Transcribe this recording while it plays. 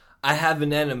I have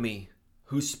an enemy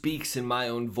who speaks in my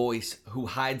own voice, who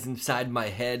hides inside my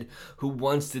head, who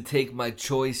wants to take my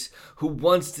choice, who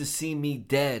wants to see me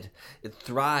dead. It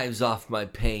thrives off my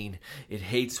pain. It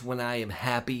hates when I am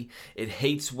happy. It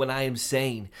hates when I am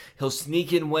sane. He'll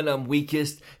sneak in when I'm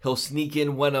weakest. He'll sneak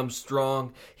in when I'm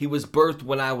strong. He was birthed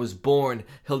when I was born.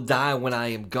 He'll die when I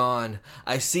am gone.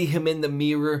 I see him in the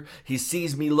mirror. He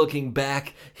sees me looking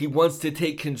back. He wants to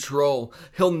take control.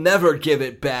 He'll never give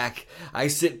it back. I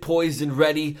sit poised and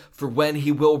ready for when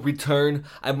he will return.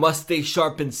 I must stay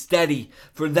sharp and steady.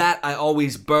 For that I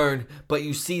always burn. But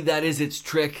you see, that is its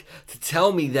trick, to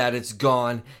tell me that it's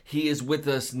gone. He is with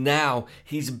us now.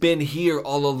 He's been here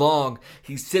all along.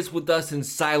 He sits with us in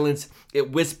silence.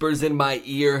 It whispers in my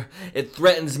ear. It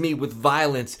threatens me with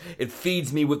violence. It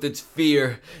feeds me with its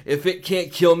fear. If it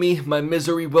can't kill me, my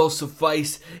misery will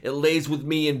suffice. It lays with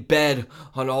me in bed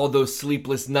on all those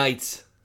sleepless nights.